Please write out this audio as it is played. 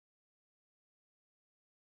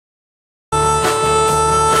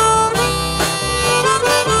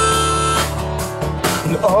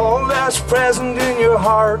All that's present in your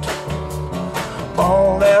heart,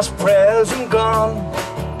 all that's present gone,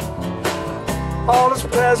 all that's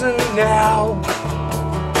present now,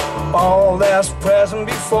 all that's present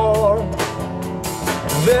before.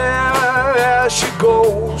 There she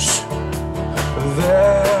goes,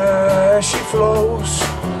 there she flows,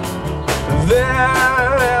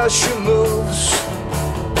 there she moves,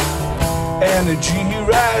 energy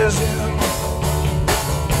rising,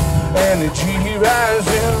 energy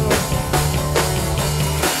rising,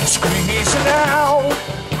 screeching out,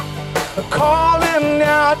 calling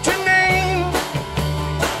out your name,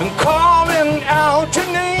 calling out your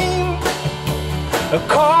name,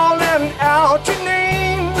 calling out your name.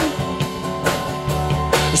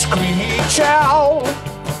 Screech out,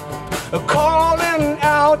 calling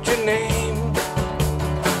out your name,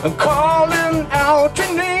 calling out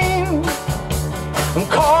your name,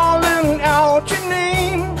 calling out your name.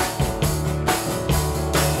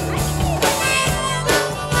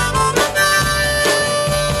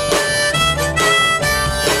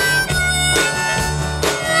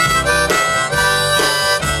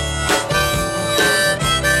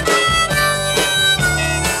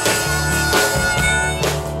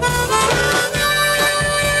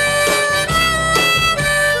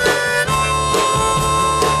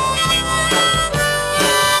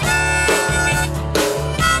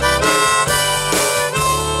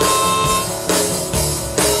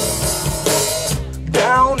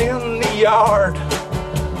 Yard,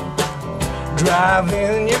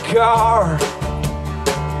 driving your car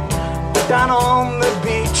down on the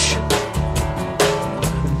beach,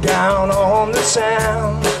 down on the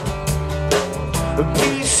sand, a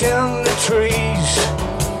piece in the trees,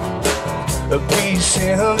 a piece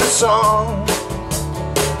in the song,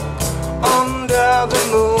 under the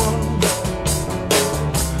moon,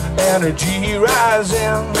 energy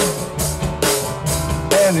rising,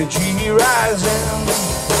 energy rising.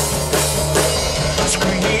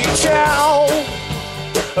 Screech out,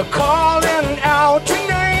 calling out your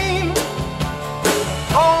name,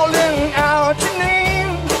 calling out your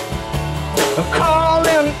name,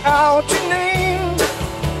 calling out your name.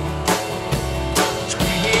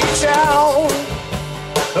 Screech out,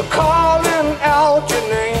 calling out your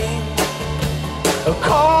name,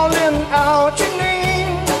 calling out your name.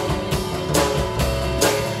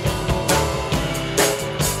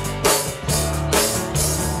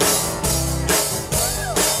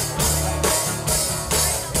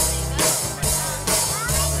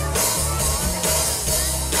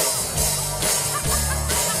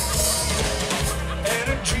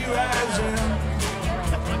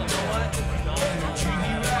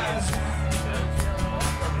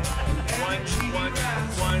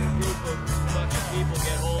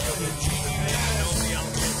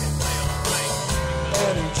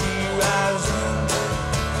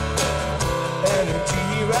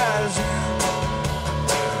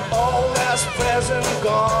 Present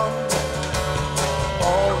gone,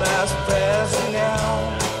 all that's present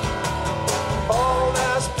now, all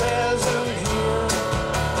that's present here,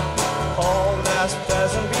 all that's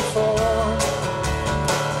present before.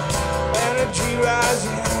 Energy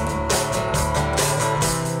rising,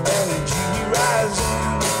 energy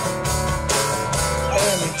rising,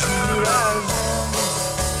 energy rising,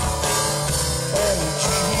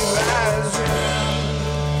 energy rising.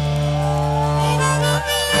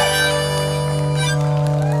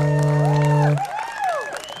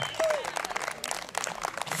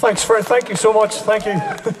 Thank you so much. Thank you.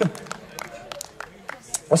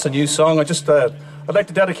 That's a new song. I'd like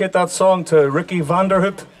to dedicate that song to Ricky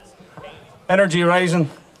Vanderhoop. Energy Rising.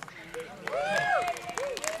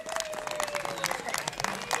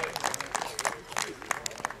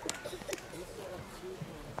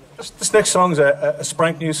 This next song is a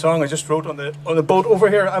sprank new song I just wrote on the boat over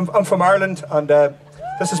here. I'm from Ireland, and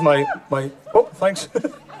this is my oh, thanks.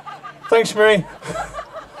 Thanks, Mary.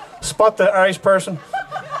 Spot the Irish person.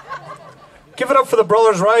 Give it up for the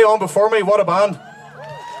Brothers Rye on before me. What a band.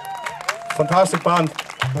 Fantastic band.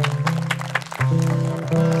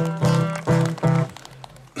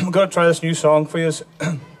 I'm going to try this new song for you. It's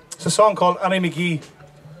a song called Annie McKee.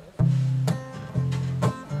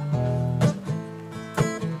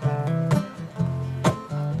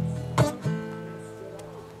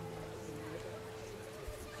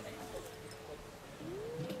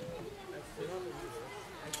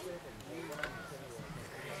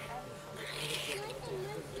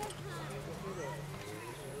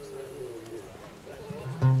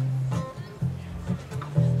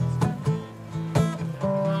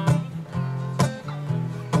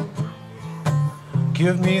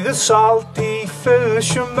 Give me the salty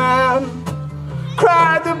fisherman,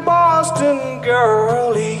 cried the Boston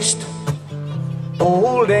girl east.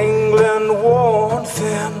 Old England worn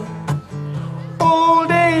thin,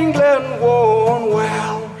 old England worn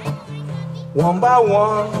well. One by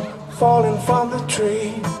one, falling from the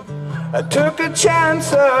tree, I took a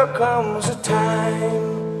chance, there comes a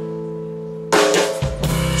time.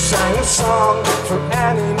 Sang a song for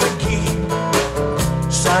Annie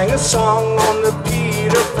McKee, sang a song on the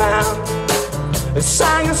Peter Pan. I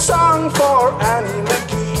sang a song for Annie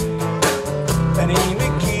McKee. Annie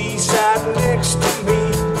McKee sat next to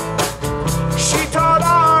me. She taught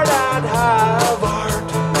art at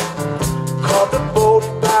Harvard, caught the boat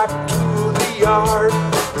back to the yard.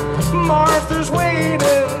 Martha's waiting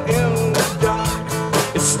in the dark.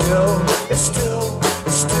 It's still, it's still,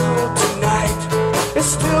 it's still tonight. It's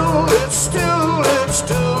still, it's still, it's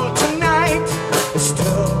still tonight. It's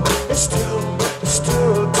still, it's still, it's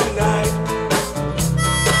still tonight.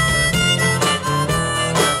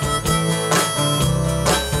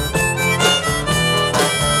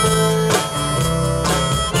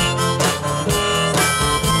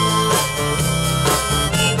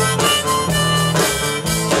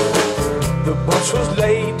 The bus was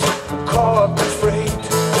late, caught the freight.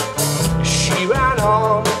 She ran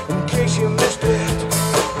on in case you missed it.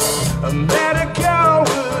 I met a girl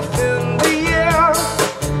within the year,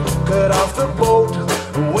 got off the boat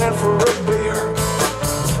and went for a beer.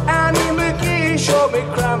 Annie McKee showed me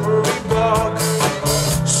cranberry bog,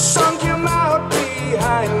 sunk him out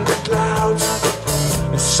behind the clouds,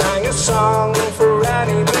 and sang a song for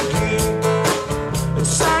Annie McKee, and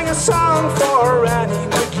sang a song for Annie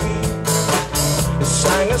McKee, and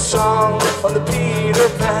sang a song on the Peter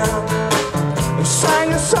Pan, and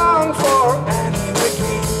sang a song for Annie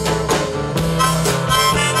McKee.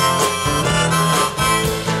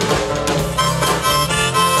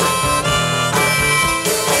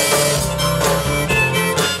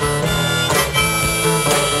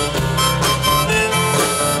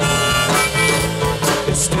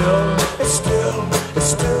 It's still, it's still, it's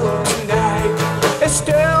still tonight. It's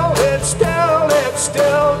still, it's still, it's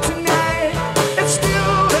still tonight. It's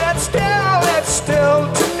still, it's still, it's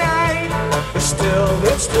still tonight. It's still,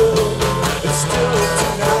 it's still, it's still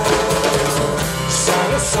tonight.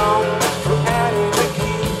 Sang a song for Annie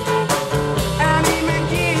McKee. Annie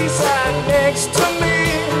McKee sat next to me.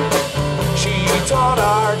 She taught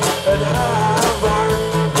art at Harvard.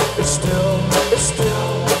 It's still, it's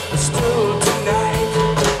still, it's still tonight.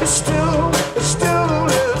 It's still, it's still,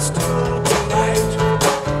 it's still tonight.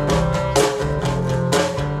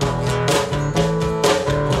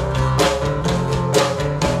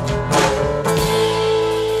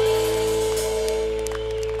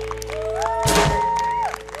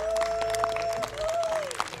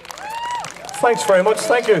 Thanks very much,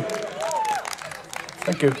 thank you.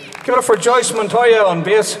 Thank you. Give it up for Joyce Montoya on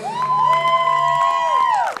bass.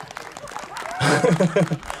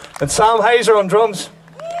 And Sam Heiser on drums.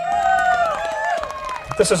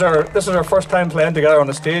 This is our first time playing together on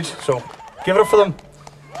the stage, so give it up for them.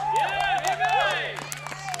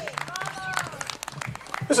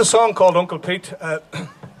 This is a song called Uncle Pete.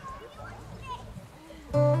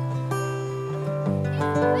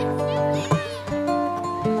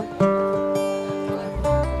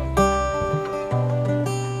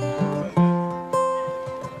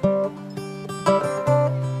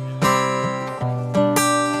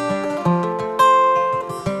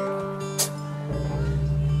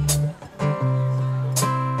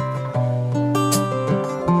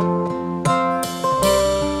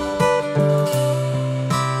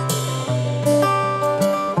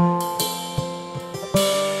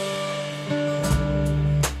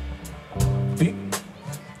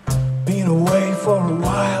 Been away for a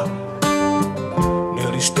while,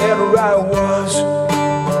 nearly stayed where I was,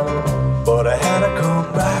 but I had to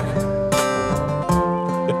come back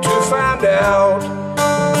to find out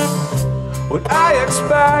what I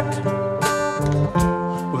expect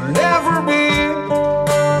will never be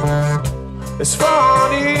as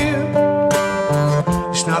funny.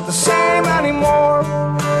 It's not the same anymore.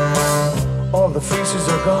 All the faces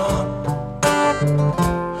are gone,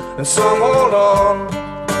 and some hold on.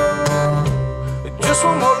 Just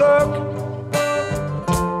one more look,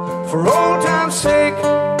 for old time's sake.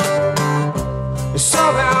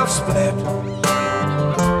 Some have split,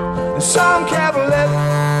 and some cabaret,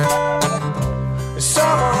 and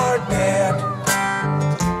some are dead,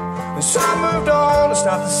 and some moved on. It's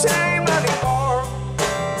not the same anymore.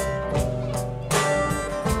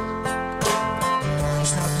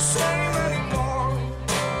 It's not the same anymore.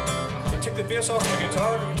 Can you take the bass off the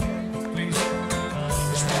guitar, please?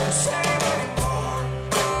 It's not the same anymore.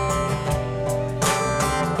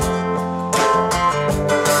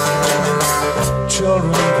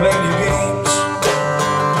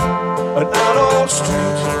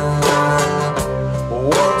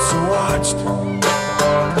 watched an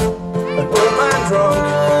old man drunk.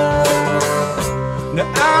 Now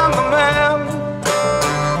I'm the man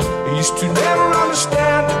I used to never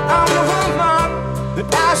understand. I'm the man that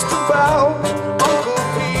asked about Uncle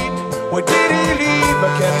Pete. Why did he leave?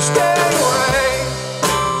 But can he stay away?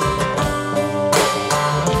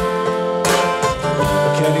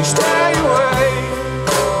 Can he stay away?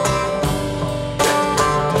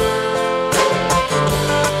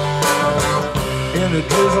 In the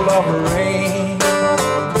drizzle of rain,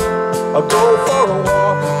 I'll go for a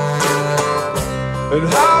walk. And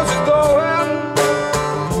how's it going?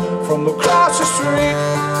 From across the street,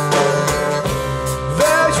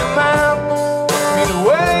 there's your man, been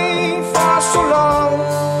away for so long.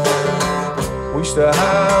 Wish to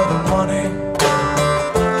have the money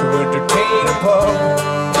to entertain a pub,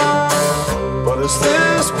 but it's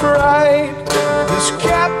this pride that's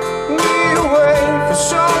kept me away for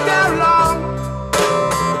so damn long,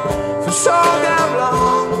 for so damn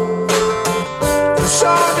long, for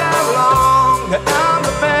so damn long. That I'm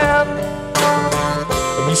the man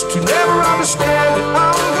I used to never understand. That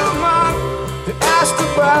I'm the man that asked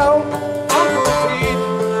about Uncle Pete.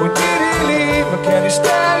 When did he leave? Or can he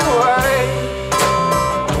stay away?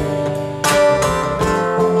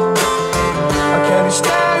 Or can he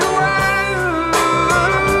stay away?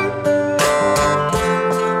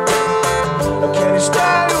 Or can he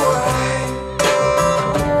stay away?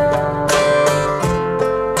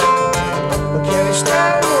 Or can he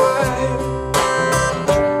stay away?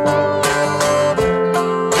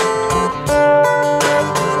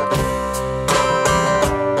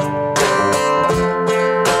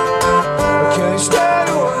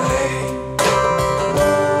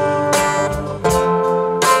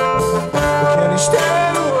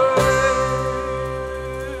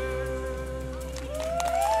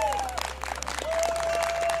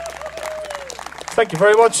 Thank you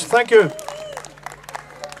very much. Thank you.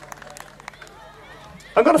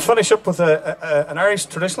 I'm going to finish up with an Irish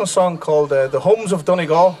traditional song called The Homes of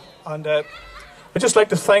Donegal. And I'd just like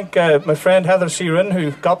to thank my friend Heather Gude,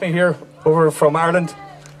 who got me here over from Ireland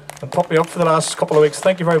and put me up for the last couple of weeks.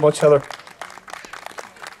 Thank you very much, Heather.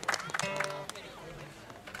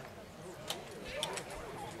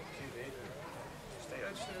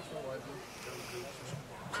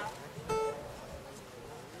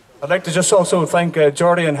 I'd like to just also thank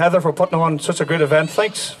Geordie and Heather for putting on such a great event.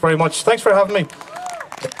 Thanks very much. Thanks for having me.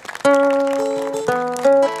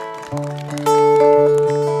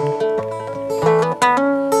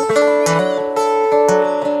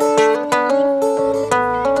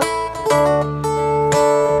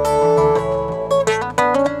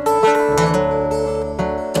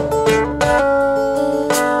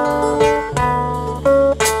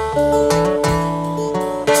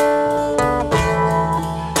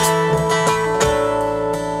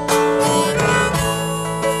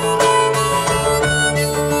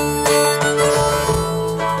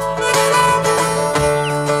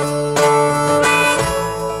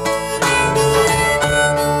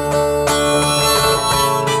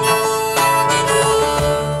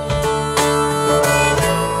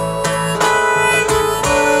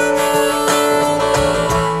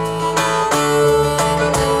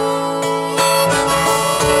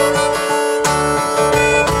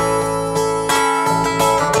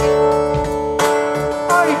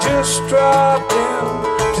 just dropped in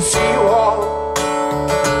to see you all.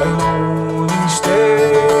 I only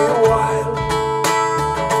stay a while.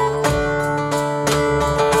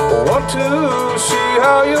 I want to see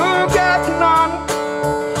how you're getting on.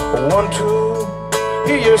 I want to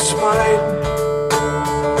hear you smile.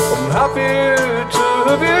 I'm happy to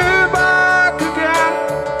have you back again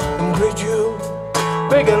and greet you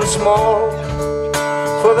big and small.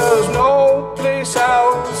 For there's no place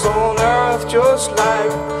else on earth just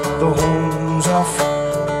like the homes of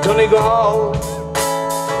Donegal.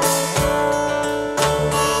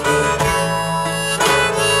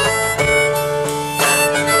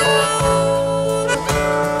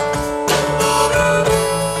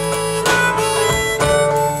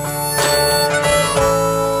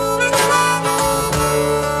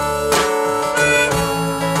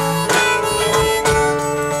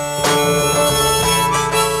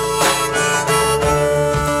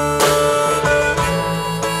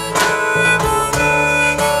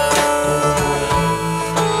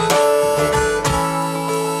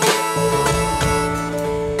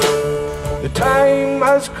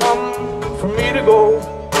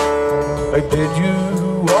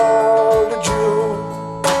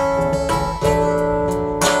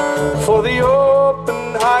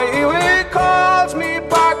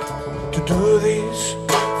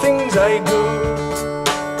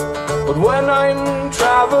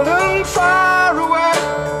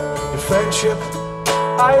 ship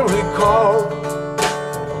I recall.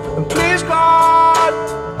 And please God,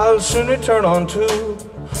 I'll soon return on to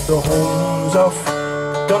the homes of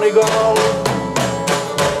Donegal.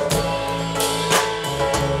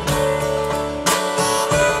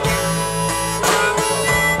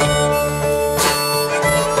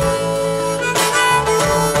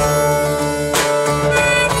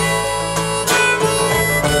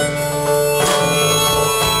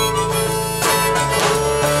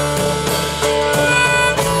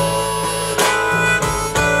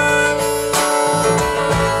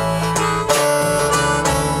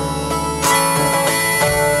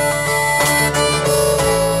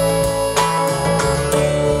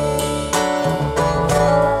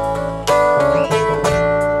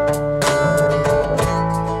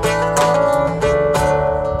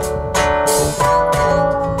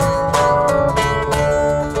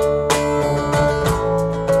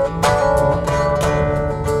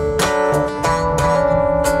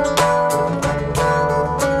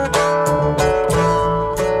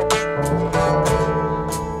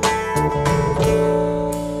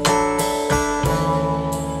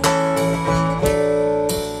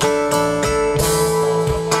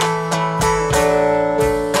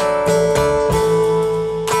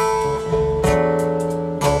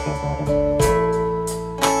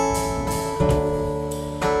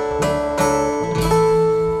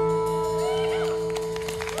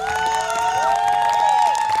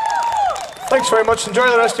 Thanks very much. Enjoy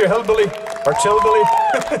the rest of your hillbilly, or chill billy.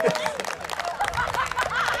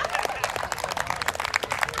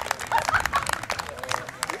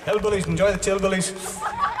 Hillbillies, enjoy the chill billies.